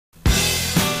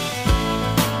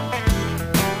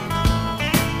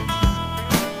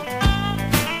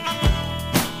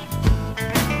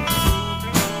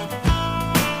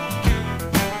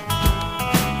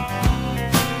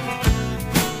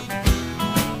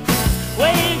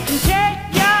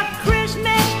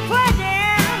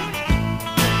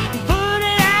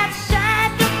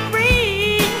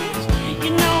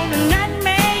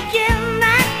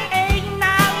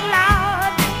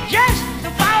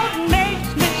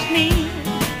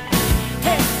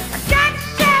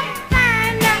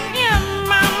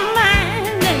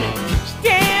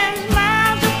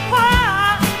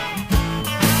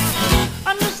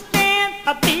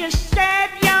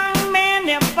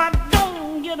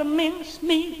a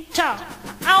mincemeat tart.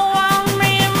 I want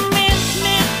me a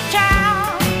mincemeat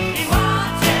tart. He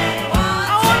wants it, he wants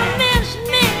I want a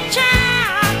mincemeat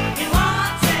tart. it. He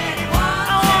wants it, he I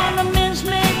wants want a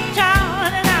mincemeat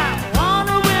tart, and I want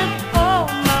it with all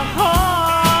my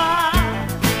heart.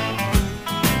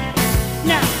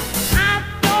 Now, I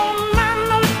don't mind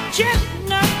those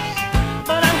chestnuts,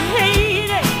 but I hate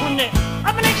it when they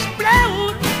up and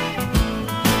explode.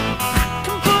 I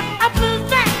can put up with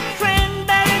that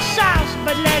cranberry sauce,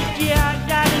 but last year I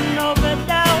got an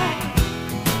overdose.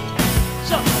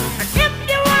 So, if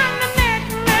you want to make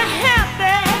me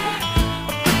happy,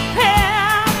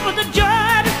 prepare for the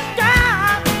joy to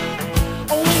start.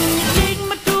 Oh, when you take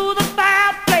me to the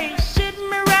fireplace, sit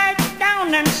me right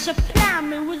down and supply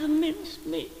me with a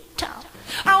mincemeat tart.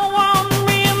 I want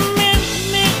me a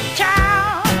mincemeat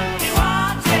tart. He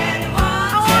wants it, he I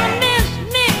wants want a it.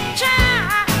 mincemeat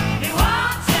tart. He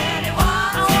wants it, he I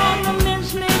wants want a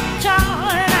mincemeat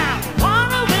tart, and I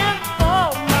want it with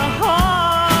all my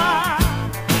heart.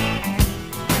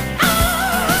 Oh,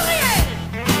 yeah.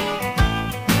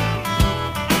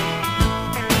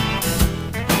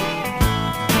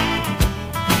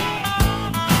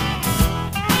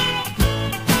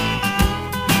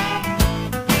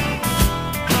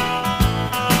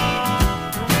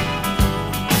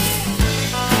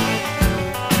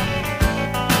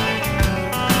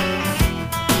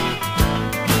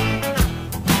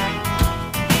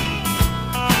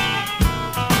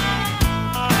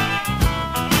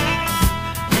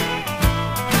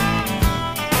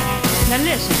 Now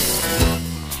listen,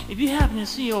 if you happen to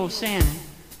see old Santa,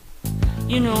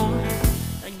 you know,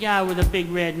 that guy with a big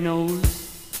red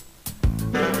nose,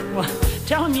 well,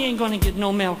 tell him he ain't gonna get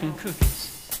no milk and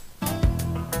cookies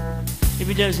if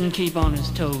he doesn't keep on his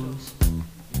toes.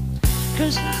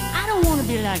 'Cause I don't want to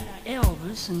be like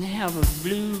Elvis and have a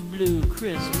blue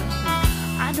Christmas,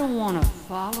 and I don't want to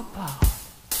fall apart.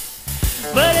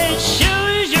 But as sure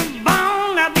as you're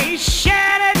born, I'll be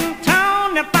shattered and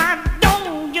torn if I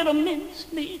don't get a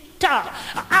mincemeat tart.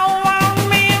 I want